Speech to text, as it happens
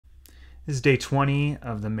This is day 20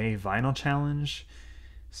 of the May Vinyl Challenge.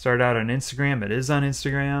 Started out on Instagram. It is on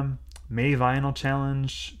Instagram. May Vinyl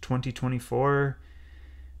Challenge 2024.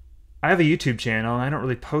 I have a YouTube channel and I don't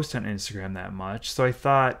really post on Instagram that much. So I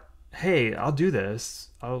thought, hey, I'll do this.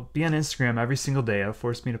 I'll be on Instagram every single day. It'll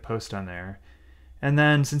force me to post on there. And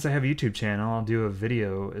then since I have a YouTube channel, I'll do a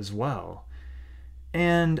video as well.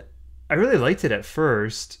 And I really liked it at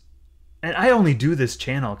first. And I only do this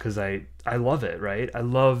channel because I love it, right? I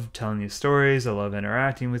love telling these stories. I love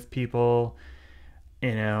interacting with people.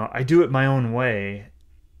 You know, I do it my own way.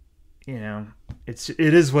 You know, it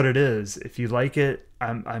is what it is. If you like it,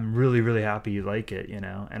 I'm really, really happy you like it, you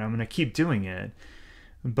know, and I'm gonna keep doing it.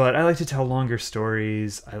 But I like to tell longer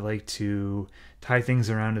stories. I like to tie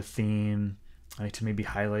things around a theme. I like to maybe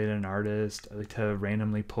highlight an artist. I like to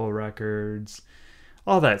randomly pull records,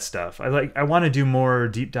 all that stuff. I want to do more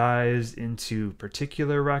deep dives into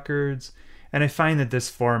particular records. And I find that this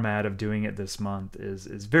format of doing it this month is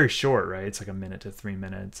very short, right? It's like a minute to 3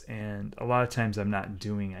 minutes. And a lot of times I'm not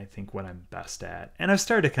doing, I think, what I'm best at. And I've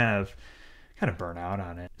started to kind of burn out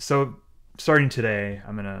on it. So starting today,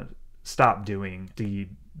 I'm going to stop doing the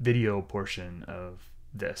video portion of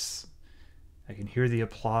this. I can hear the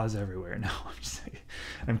applause everywhere. No,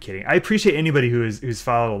 I'm kidding. I appreciate anybody who's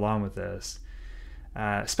followed along with this.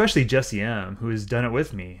 Especially Jesse M, who has done it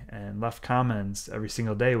with me and left comments every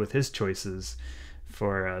single day with his choices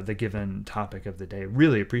for the given topic of the day.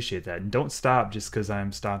 Really appreciate that. And don't stop just because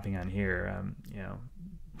I'm stopping on here. You know,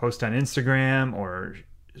 post on Instagram or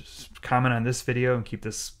comment on this video and keep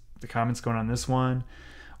the comments going on this one,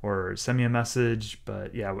 or send me a message.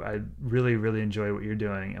 But yeah, I really, really enjoy what you're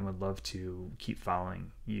doing and would love to keep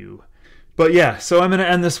following you. But yeah, so I'm going to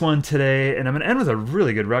end this one today, and I'm going to end with a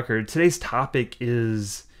really good record. Today's topic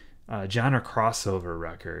is genre crossover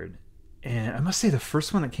record. And I must say the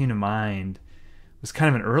first one that came to mind was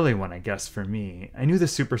kind of an early one, I guess, for me. I knew the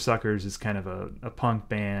Super Suckers is kind of a punk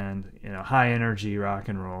band, you know, high energy rock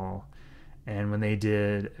and roll. And when they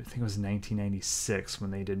did, I think it was 1996,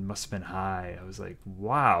 when they did Must Have Been High, I was like,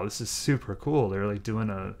 wow, this is super cool. They're like doing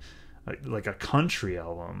a country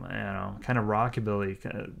album, you know, kind of rockabilly.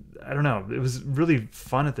 I don't know. It was really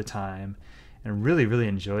fun at the time and really, really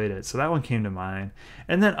enjoyed it. So that one came to mind.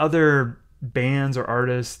 And then other bands or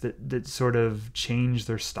artists that sort of changed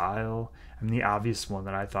their style. I mean, the obvious one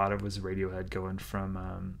that I thought of was Radiohead going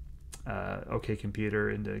from OK Computer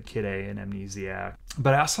into Kid A and Amnesiac.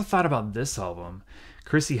 But I also thought about this album,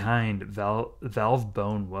 Chrissie Hynde, Valve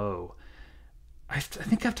Bone Woe. I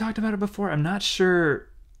think I've talked about it before. I'm not sure.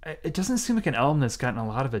 It doesn't seem like an album that's gotten a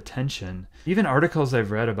lot of attention. Even articles I've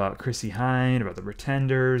read about Chrissie Hynde, about the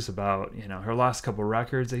Pretenders, about, you know, her last couple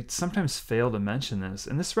records, they sometimes fail to mention this.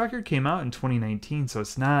 And this record came out in 2019, so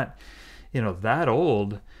it's not, you know, that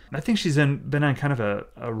old. I think she's been on kind of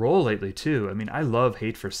a roll lately too. I mean, I love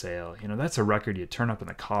Hate for Sale. You know, that's a record you turn up in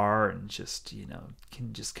the car and just, you know,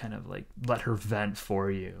 can just kind of like let her vent for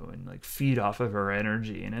you and like feed off of her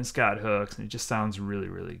energy. And it's got hooks and it just sounds really,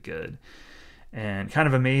 really good. And kind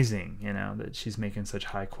of amazing, you know, that she's making such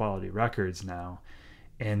high quality records now.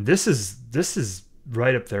 And this is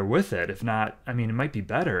right up there with it. If not, I mean, it might be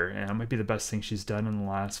better, and it might be the best thing she's done in the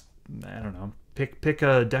last, I don't know, pick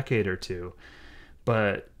a decade or two.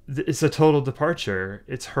 But it's a total departure.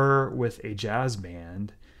 It's her with a jazz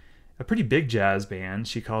band, a pretty big jazz band.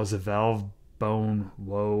 She calls the Valve Bone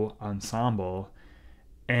Woe Ensemble.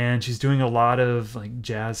 And she's doing a lot of like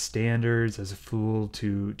jazz standards, As a Fool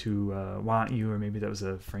to Want You, or maybe that was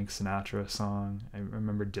a Frank Sinatra song. I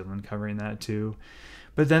remember Dylan covering that too.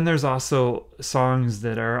 But then there's also songs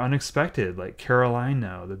that are unexpected, like Caroline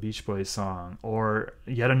Now, the Beach Boys song, or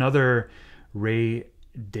yet another Ray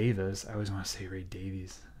Davis. I always want to say Ray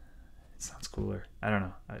Davies. It sounds cooler. I don't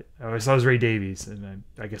know. I always thought it was Ray Davies, and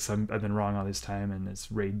I guess I've been wrong all this time, and it's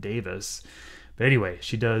Ray Davis. But anyway,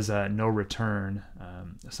 she does No Return,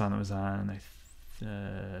 a song that was on,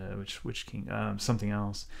 which King, something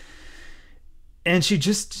else. And she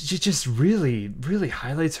just really, really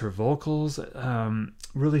highlights her vocals,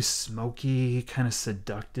 really smoky, kind of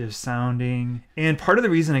seductive sounding. And part of the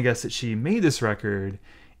reason, I guess, that she made this record,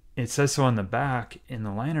 it says so on the back in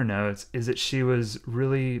the liner notes, is that she was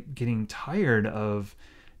really getting tired of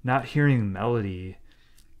not hearing melody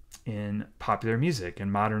in popular music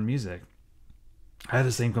and modern music. I have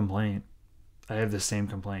the same complaint. I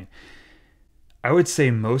would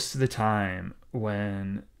say most of the time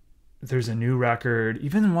when there's a new record,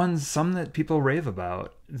 even some that people rave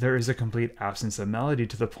about, there is a complete absence of melody,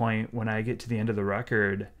 to the point when I get to the end of the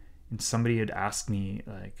record and somebody had asked me,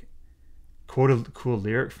 like, quote a cool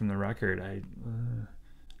lyric from the record,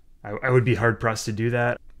 I would be hard pressed to do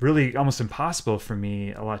that. really almost impossible for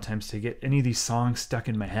me a lot of times to get any of these songs stuck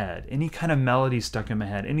in my head, any kind of melody stuck in my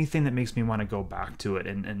head, anything that makes me want to go back to it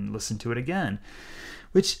and listen to it again,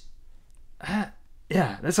 which,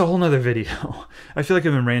 yeah, that's a whole nother video. I feel like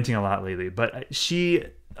I've been ranting a lot lately, but she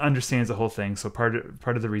understands the whole thing. So part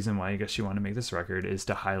of the reason why I guess she wanted to make this record is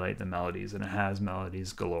to highlight the melodies, and it has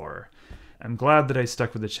melodies galore. I'm glad that I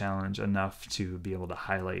stuck with the challenge enough to be able to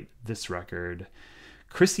highlight this record.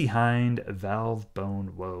 Chrissie Hynde, Valve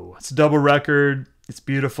Bone Woe. It's a double record. It's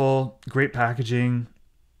beautiful. Great packaging.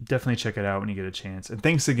 Definitely check it out when you get a chance. And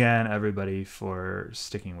thanks again, everybody, for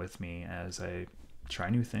sticking with me as I try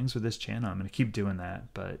new things with this channel. I'm going to keep doing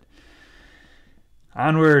that, but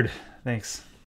onward. Thanks.